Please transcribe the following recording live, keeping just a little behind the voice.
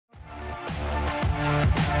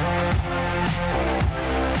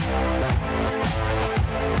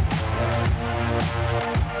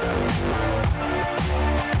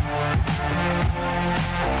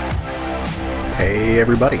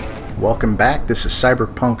everybody. Welcome back. This is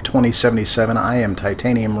Cyberpunk 2077. I am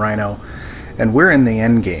Titanium Rhino, and we're in the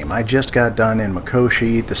end game. I just got done in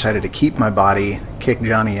Mikoshi, decided to keep my body, kick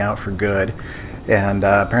Johnny out for good, and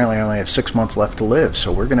apparently I only have 6 months left to live,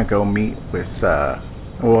 so we're going to go meet with,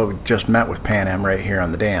 well, we just met with Pan Am right here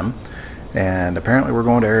on the dam, and apparently we're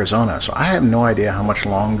going to Arizona, so I have no idea how much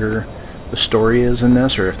longer the story is in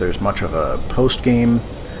this, or if there's much of a post-game.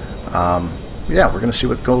 Yeah, we're going to see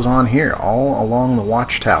what goes on here, all along the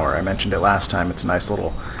Watchtower. I mentioned it last time. It's a nice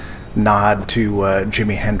little nod to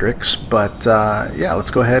Jimi Hendrix. But, yeah,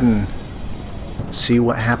 let's go ahead and see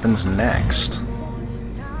what happens next.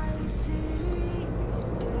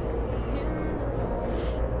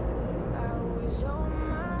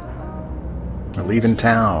 We're leaving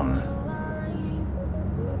town.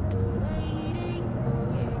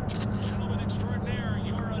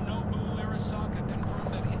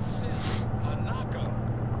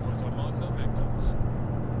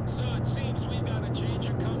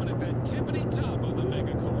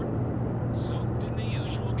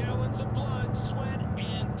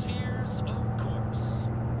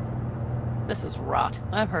 This is rot.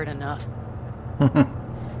 I've heard enough.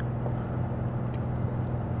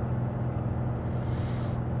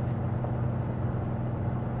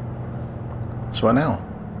 So what now?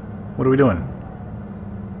 What are we doing?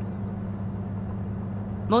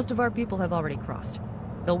 Most of our people have already crossed.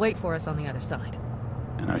 They'll wait for us on the other side.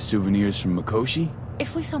 And our souvenirs from Mikoshi?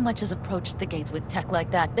 If we so much as approached the gates with tech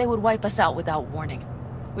like that, they would wipe us out without warning.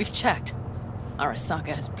 We've checked. Arasaka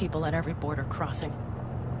has people at every border crossing.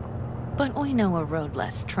 But we know a road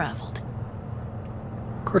less traveled.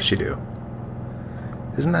 Of course you do.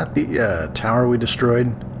 Isn't that the tower we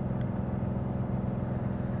destroyed?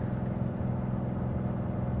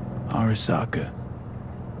 Arasaka.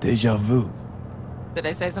 Deja vu. Did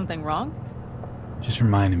I say something wrong? Just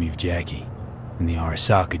reminded me of Jackie and the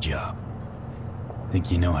Arasaka job.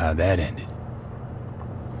 Think you know how that ended?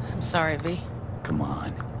 I'm sorry, V. Come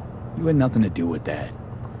on. You had nothing to do with that.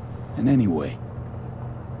 And anyway,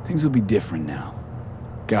 things will be different now.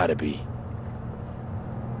 Gotta be.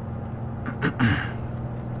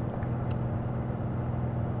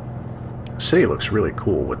 The city looks really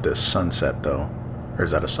cool with this sunset, though. Or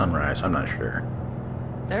is that a sunrise? I'm not sure.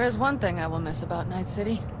 There is one thing I will miss about Night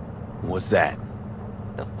City. What's that?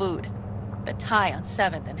 The food. The Thai on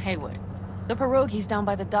 7th and Haywood. The pierogies down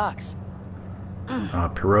by the docks.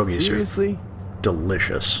 Pierogies Seriously? are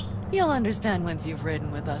delicious. You'll understand once you've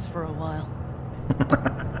ridden with us for a while.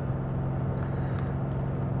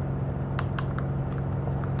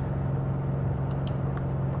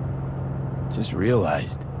 Just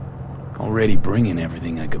realized. Already bringing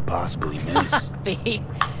everything I could possibly miss. V,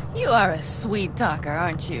 you are a sweet talker,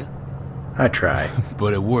 aren't you? I try.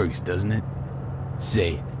 But it works, doesn't it?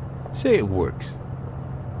 Say it. Say it works.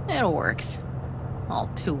 It works. All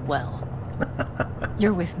too well.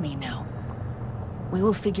 You're with me now. We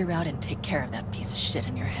will figure out and take care of that piece of shit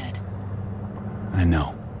in your head. I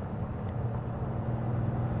know.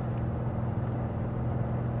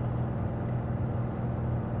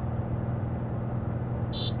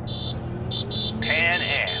 Pan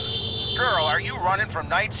Am. Girl, are you running from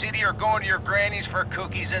Night City or going to your granny's for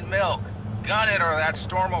cookies and milk? Gun it or that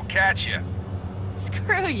storm will catch you.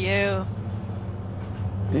 Screw you.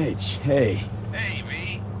 Mitch, hey. Hey,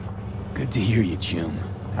 V. Good to hear you, Chum.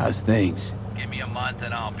 How's things? Give me a month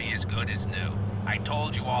and I'll be as good as new. I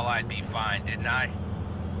told you all I'd be fine, didn't I?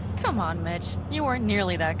 Come on, Mitch. You weren't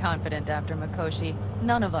nearly that confident after Mikoshi.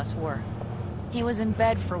 None of us were. He was in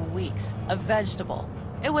bed for weeks, a vegetable.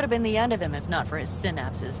 It would have been the end of him if not for his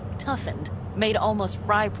synapses. Toughened, made almost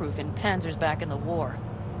fry-proof in panzers back in the war.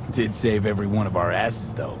 Did save every one of our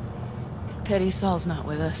asses, though. Pity Saul's not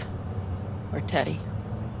with us. Or Teddy.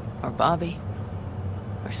 Or Bobby.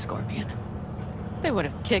 Or Scorpion. They would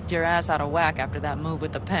have kicked your ass out of whack after that move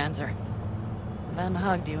with the Panzer. Then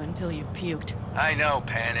hugged you until you puked. I know,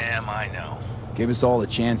 Pan Am, I know. Gave us all a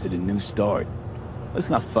chance at a new start.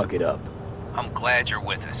 Let's not fuck it up. I'm glad you're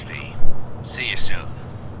with us, V. See you soon.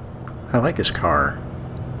 I like his car.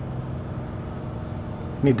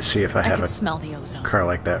 Need to see if I have can a smell the ozone, car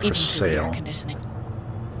like that for even through the air sale. conditioning.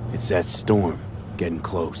 It's that storm. Getting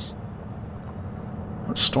close.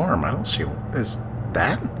 What storm? I don't see. Is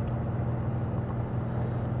that?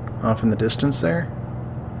 Off in the distance there?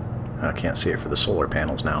 I can't see it for the solar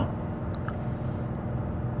panels now.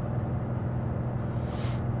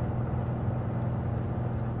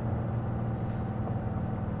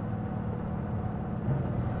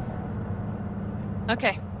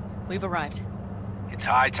 Okay, we've arrived. It's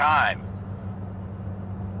high time.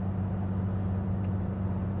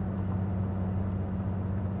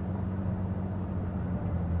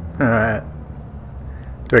 Do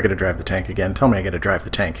I get to drive the tank again? Tell me I get to drive the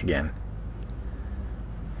tank again.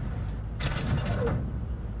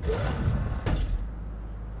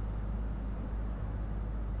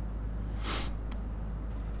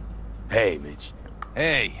 Hey, Mitch.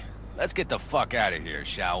 Hey, let's get the fuck out of here,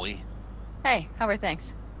 shall we? Hey, how are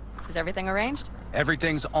things? Is everything arranged?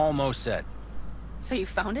 Everything's almost set. So you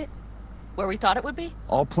found it? Where we thought it would be?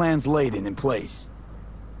 All plans laid and in place.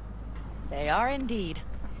 They are indeed.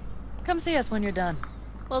 Come see us when you're done.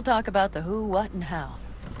 We'll talk about the who, what, and how.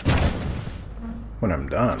 When I'm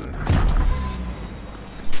done.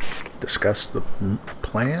 Discuss the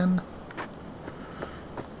plan?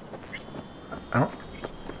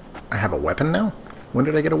 I have a weapon now? When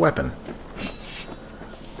did I get a weapon?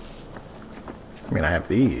 I mean, I have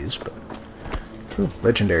these, but... Ooh,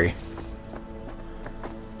 legendary.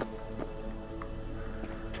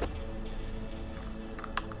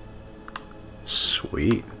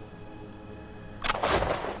 Sweet.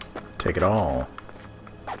 Take it all.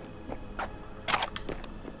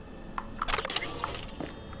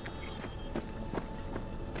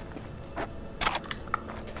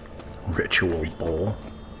 Ritual bowl.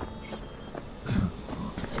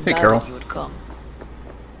 Hey, Carol. You would come.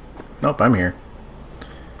 Nope, I'm here.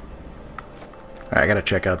 Alright, I gotta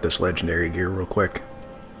check out this legendary gear real quick.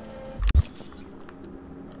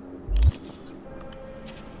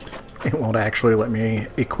 It won't actually let me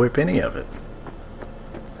equip any of it.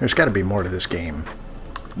 There's gotta be more to this game.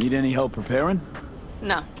 Need any help preparing?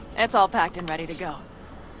 No, it's all packed and ready to go.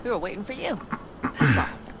 We were waiting for you. That's all.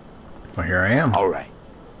 Well, here I am. All right.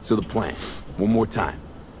 So the plan. One more time.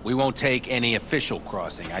 We won't take any official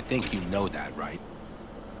crossing. I think you know that, right?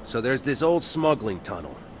 So there's this old smuggling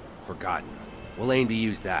tunnel. Forgotten. We'll aim to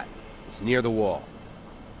use that. It's near the wall.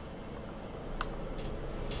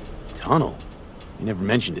 Tunnel? You never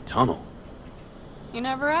mentioned a tunnel. You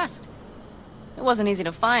never asked. It wasn't easy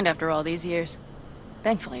to find after all these years.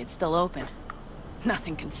 Thankfully, it's still open.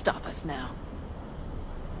 Nothing can stop us now.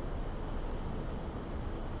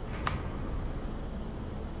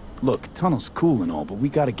 Look, tunnel's cool and all, but we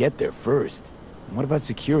gotta get there first. And what about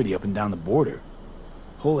security up and down the border?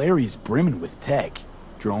 Whole area's brimming with tech.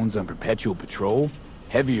 Drones on perpetual patrol.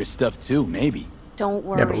 Heavier stuff too, maybe. Don't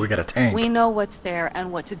worry. Yeah, but we got a tank. We know what's there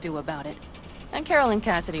and what to do about it. And Carol and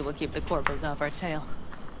Cassidy will keep the corpos off our tail.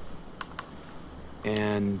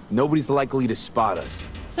 And nobody's likely to spot us.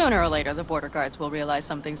 Sooner or later, the border guards will realize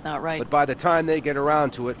something's not right. But by the time they get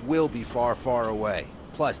around to it, we'll be far, far away.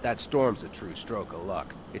 Plus, that storm's a true stroke of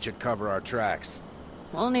luck. It should cover our tracks.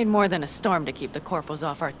 We'll need more than a storm to keep the corpos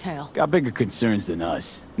off our tail. Got bigger concerns than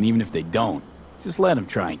us. And even if they don't, just let them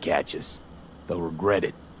try and catch us. They'll regret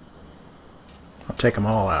it. I'll take them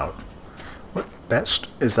all out. What?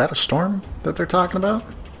 Is that a storm that they're talking about?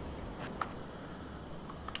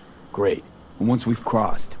 Great. And once we've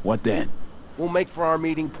crossed, what then? We'll make for our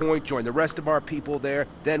meeting point, join the rest of our people there,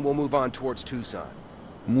 then we'll move on towards Tucson.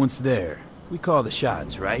 And once there, we call the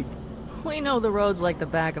shots, right? We know the roads like the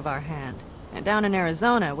back of our hand. And down in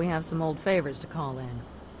Arizona, we have some old favors to call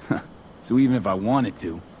in. So even if I wanted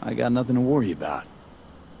to, I got nothing to worry about.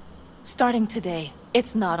 Starting today,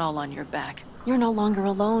 it's not all on your back. You're no longer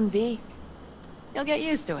alone, V. You'll get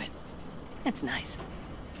used to it. It's nice.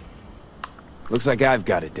 Looks like I've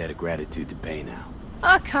got a debt of gratitude to pay now.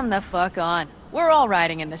 Oh, come the fuck on. We're all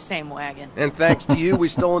riding in the same wagon. And thanks to you, we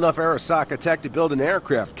stole enough Arasaka tech to build an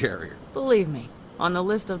aircraft carrier. Believe me, on the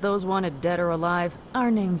list of those wanted dead or alive,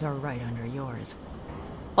 our names are right under yours.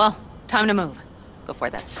 Well, time to move, before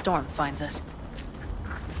that storm finds us.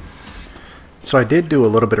 So I did do a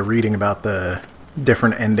little bit of reading about the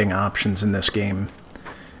different ending options in this game.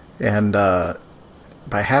 And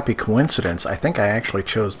by happy coincidence, I think I actually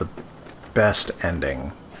chose the best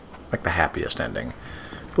ending. Like the happiest ending.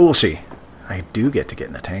 But we'll see. I do get to get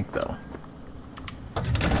in the tank, though.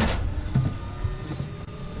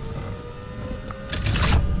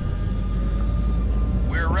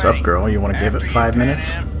 What's up, girl? You want to give it 5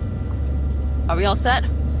 minutes? Are we all set?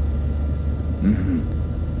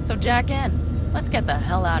 Mm-hmm. So jack in. Let's get the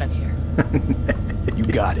hell out of here. You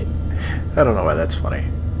got it. I don't know why that's funny.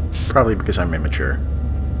 Probably because I'm immature.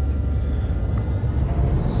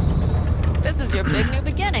 This is your big new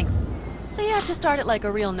beginning. So you have to start it like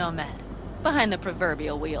a real nomad. Behind the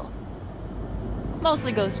proverbial wheel.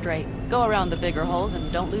 Mostly go straight. Go around the bigger holes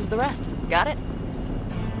and don't lose the rest. Got it?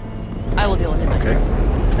 I will deal with it. Okay.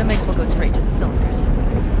 The mix will go straight to the cylinders.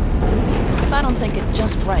 If I don't sink it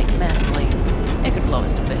just right manually, it could blow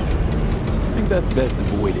us to bits. I think that's best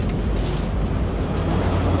avoided.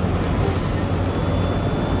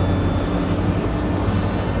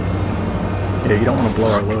 Yeah, you don't want to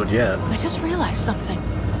blow our load yet. I just realized something.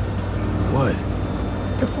 What?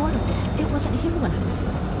 The portal. It wasn't here when I was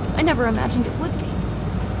little. I never imagined it would be.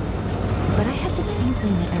 But I had this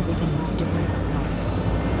inkling that everything was different up north.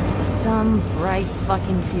 That some bright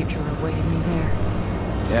fucking future awaited me there.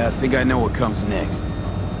 Yeah, I think I know what comes next.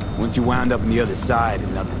 Once you wound up on the other side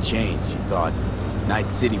and nothing changed, you thought Night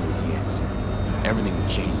City was the answer. Everything would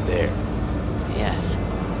change there. Yes.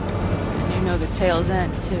 And you know the tale's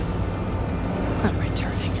end, too. I'm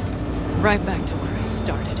returning. Right back to where I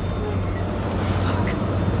started. Fuck.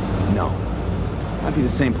 No. Might be the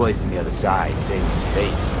same place on the other side, saving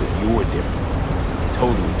space, but you're different.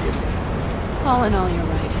 Totally different. All in all, you're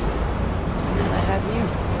right. And I have you.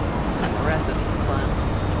 And the rest of these clowns.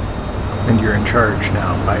 And you're in charge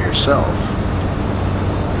now by yourself.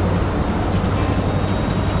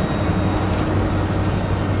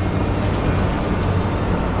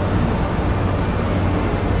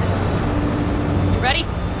 You ready?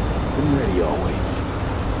 Been ready always.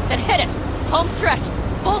 Then hit it! Home stretch!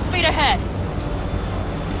 Full speed ahead!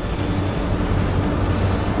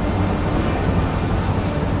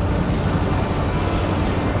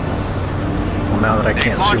 Well, now that I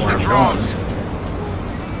can't see where I'm going.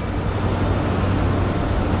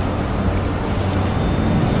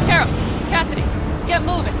 Cassidy, get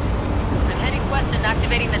moving! I'm heading west and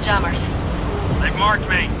activating the jammers. They've marked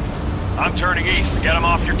me. I'm turning east to get them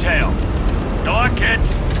off your tail. Good luck, kids.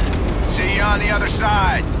 See you on the other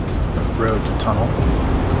side. Road to tunnel.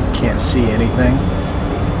 Can't see anything.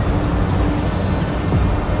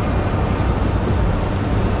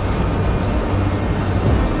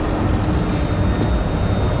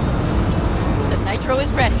 The nitro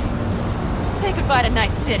is ready. Say goodbye to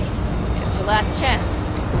Night City. It's your last chance.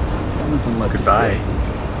 Nothing left Goodbye. to say.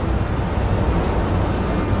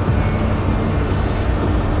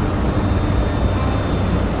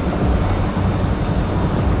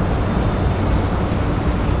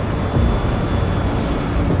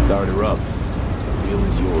 Start her up. The wheel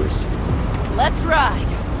is yours. Let's ride!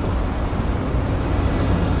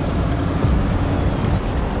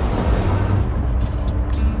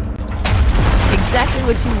 Exactly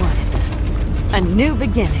what you wanted. A new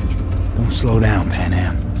beginning. Don't slow down, Pan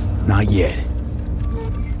Am. Not yet.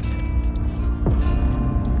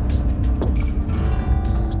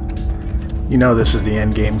 You know this is the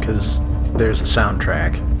end game because there's a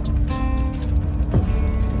soundtrack.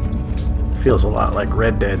 Feels a lot like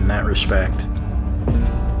Red Dead in that respect.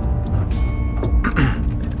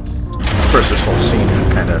 Of course, this whole scene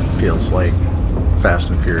kind of feels like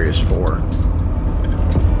Fast and Furious 4.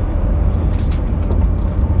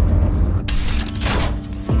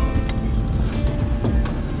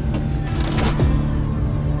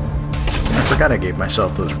 I forgot I gave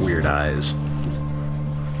myself those weird eyes.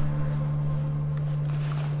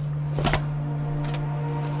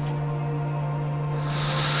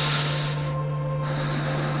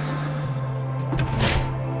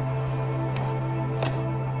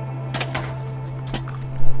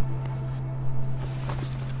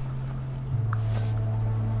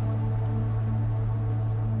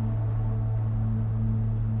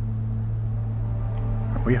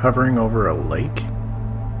 Are we hovering over a lake?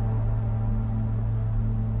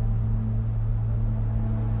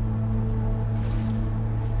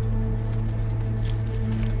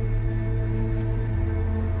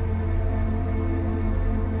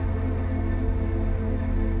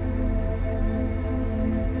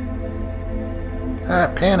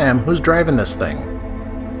 Pan Am, who's driving this thing?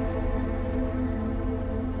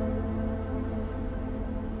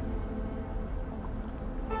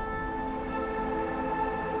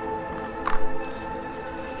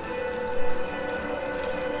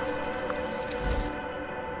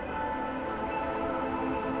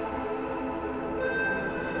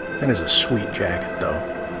 That is a sweet jacket,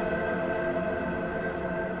 though.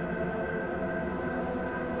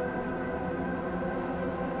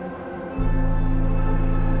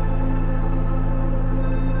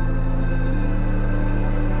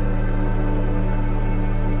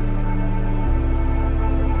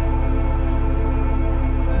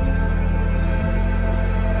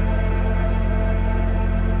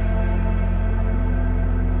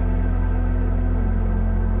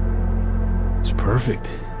 It's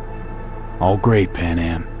perfect. All great, Pan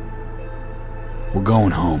Am. We're going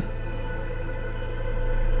home.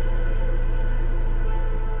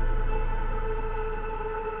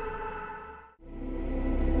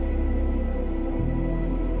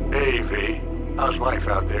 Hey, V. How's life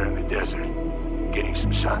out there in the desert? Getting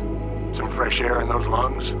some sun? Some fresh air in those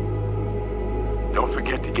lungs? Don't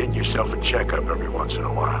forget to get yourself a checkup every once in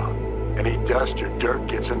a while. Any dust or dirt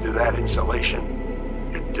gets into that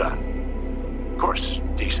insulation, you're done. Of course,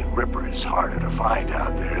 decent ripper is harder to find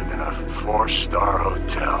out there than a 4-star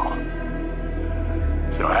hotel.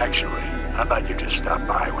 So actually, how about you just stop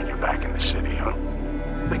by when you're back in the city, huh?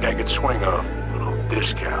 Think I could swing a little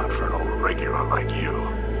discount for an old regular like you.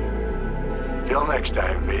 Till next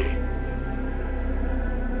time, V.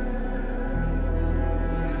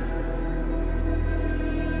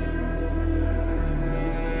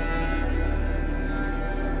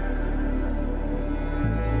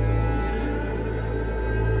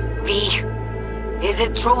 Is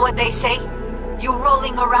it true what they say? You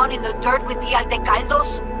rolling around in the dirt with the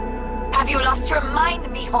Aldecaldos? Have you lost your mind,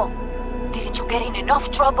 mijo? Didn't you get in enough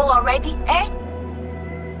trouble already, eh?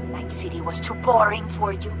 Night City was too boring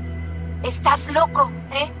for you. Estás loco,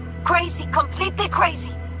 eh? Crazy, completely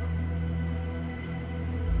crazy.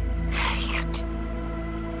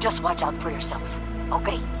 Just watch out for yourself,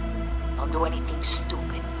 okay? Don't do anything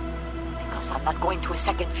stupid, because I'm not going to a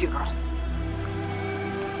second funeral.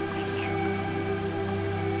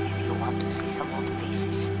 To see some old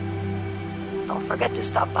faces. Don't forget to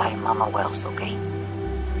stop by Mama Wells, okay?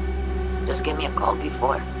 Just give me a call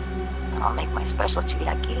before, and I'll make my special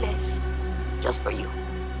chilaquiles just for you.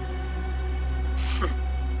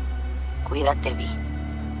 Cuídate, Vi.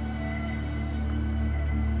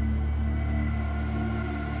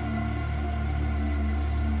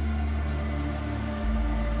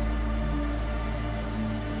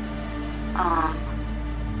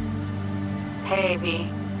 Hey, V.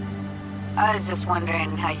 I was just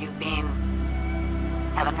wondering how you've been.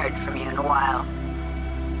 Haven't heard from you in a while.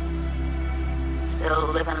 Still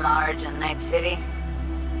living large in Night City?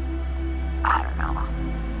 I don't know.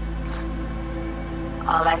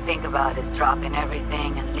 All I think about is dropping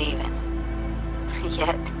everything and leaving.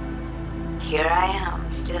 Yet, here I am,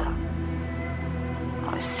 still.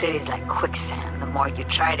 The city's like quicksand. The more you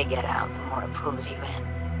try to get out, the more it pulls you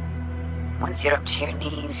in. Once you're up to your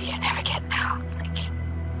knees, you're never getting out.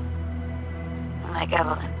 Like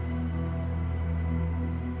Evelyn.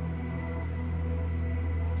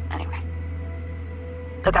 Anyway.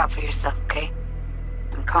 Look out for yourself, okay?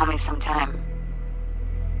 And call me sometime.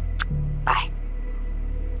 Bye.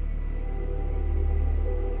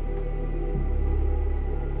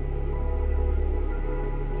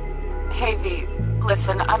 Hey, V.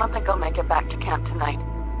 Listen, I don't think I'll make it back to camp tonight.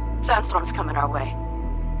 Sandstorm's coming our way.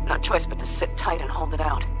 No choice but to sit tight and hold it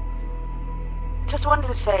out. Just wanted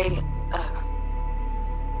to say,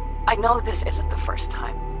 I know this isn't the first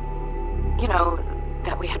time. You know,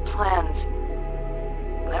 that we had plans.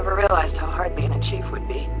 Never realized how hard being a chief would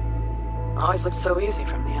be. Always looked so easy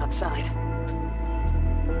from the outside.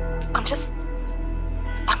 I'm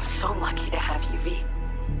so lucky to have you, V.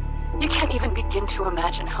 You can't even begin to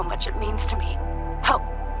imagine how much it means to me.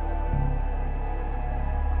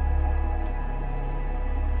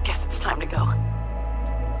 Guess it's time to go.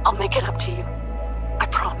 I'll make it up to you. I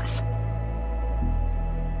promise.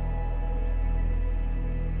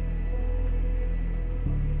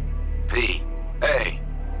 V, hey.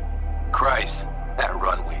 Christ, that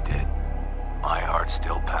run we did. My heart's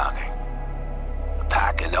still pounding. The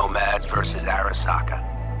pack of nomads versus Arasaka.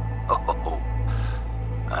 Oh,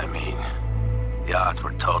 I mean, the odds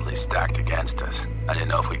were totally stacked against us. I didn't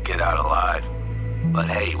know if we'd get out alive. But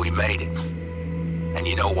hey, we made it. And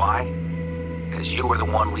you know why? Because you were the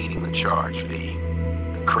one leading the charge, V.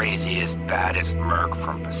 The craziest, baddest merc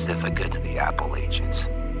from Pacifica to the Appalachians.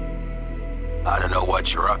 I don't know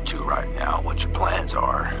what you're up to right now, what your plans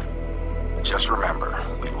are. But just remember,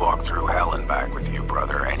 we'd walk through hell and back with you,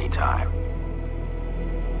 brother, anytime.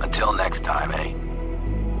 Until next time, eh?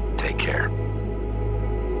 Take care.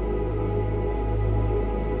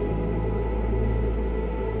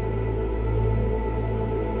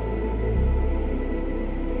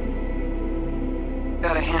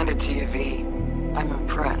 Gotta hand it to you, V. I'm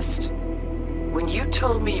impressed. When you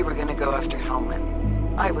told me you were gonna go after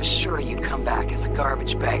Hellman, I was sure you'd come back as a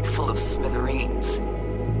garbage bag full of smithereens.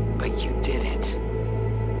 But you didn't.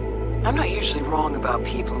 I'm not usually wrong about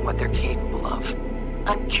people and what they're capable of.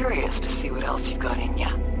 I'm curious to see what else you've got in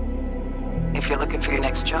ya. If you're looking for your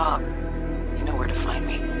next job, you know where to find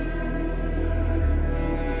me.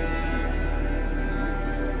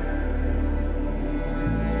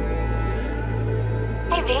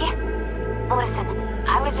 Hey, V. Listen,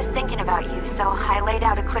 I was just thinking about you, so I laid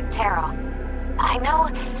out a quick tarot. I know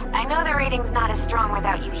the reading's not as strong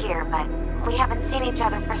without you here, but we haven't seen each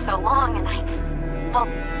other for so long, and well,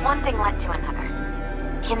 one thing led to another.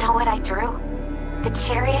 You know what I drew? The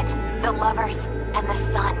chariot, the lovers, and the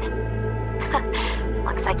sun.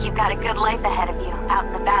 Looks like you've got a good life ahead of you, out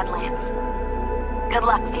in the Badlands. Good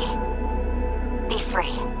luck, V. Be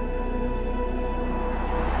free.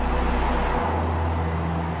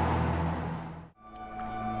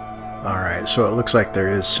 Alright, so it looks like there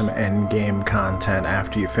is some end game content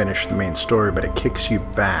after you finish the main story, but it kicks you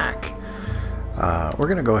back. We're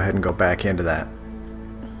going to go ahead and go back into that.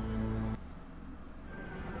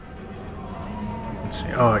 Let's see.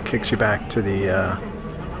 Oh, it kicks you back to the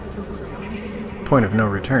point of no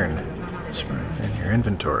return in your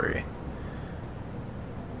inventory.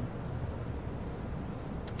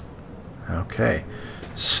 Okay,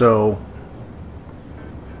 so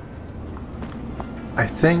I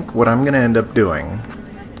think what I'm going to end up doing,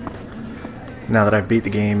 now that I've beat the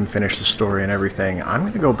game, finished the story and everything, I'm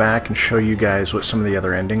going to go back and show you guys what some of the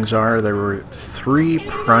other endings are. There were 3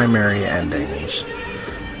 primary endings,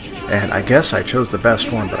 and I guess I chose the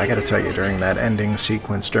best one, but I got to tell you, during that ending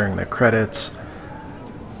sequence, during the credits,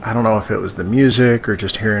 I don't know if it was the music or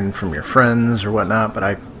just hearing from your friends or whatnot, but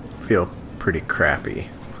I feel pretty crappy.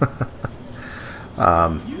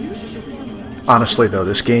 Honestly though,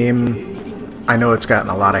 this game, I know it's gotten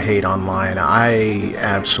a lot of hate online. I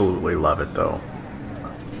absolutely love it though.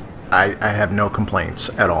 I have no complaints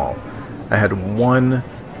at all. I had one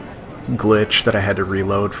glitch that I had to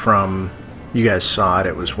reload from. You guys saw it.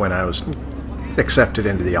 It was when I was accepted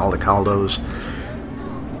into the Aldecaldos.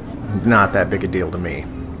 Not that big a deal to me.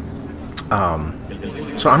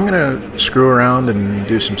 So I'm going to screw around and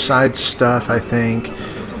do some side stuff, I think.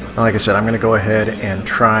 Like I said, I'm going to go ahead and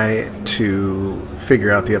try to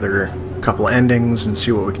figure out the other couple endings and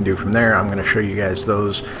see what we can do from there. I'm going to show you guys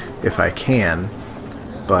those if I can.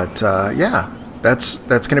 But yeah, that's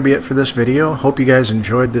going to be it for this video. Hope you guys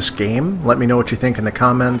enjoyed this game. Let me know what you think in the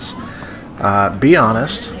comments. Be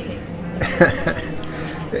honest.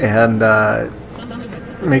 And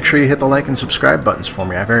make sure you hit the like and subscribe buttons for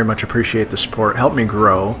me. I very much appreciate the support. Help me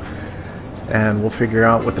grow. And we'll figure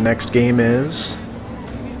out what the next game is,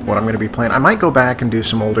 what I'm going to be playing. I might go back and do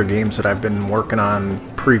some older games that I've been working on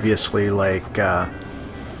previously, like I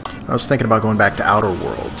was thinking about going back to Outer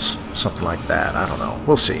Worlds, something like that. I don't know.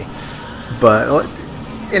 We'll see. But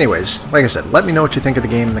anyways, like I said, let me know what you think of the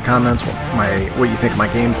game in the comments, what you think of my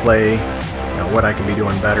gameplay, you know, what I can be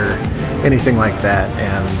doing better, anything like that,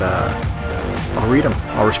 and I'll read them.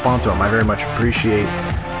 I'll respond to them. I very much appreciate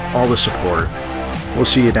all the support. We'll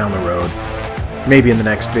see you down the road. Maybe in the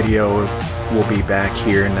next video we'll be back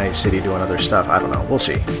here in Night City doing other stuff. I don't know. We'll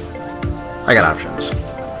see. I got options.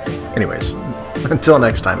 Anyways, until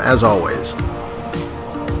next time, as always,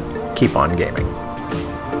 keep on gaming.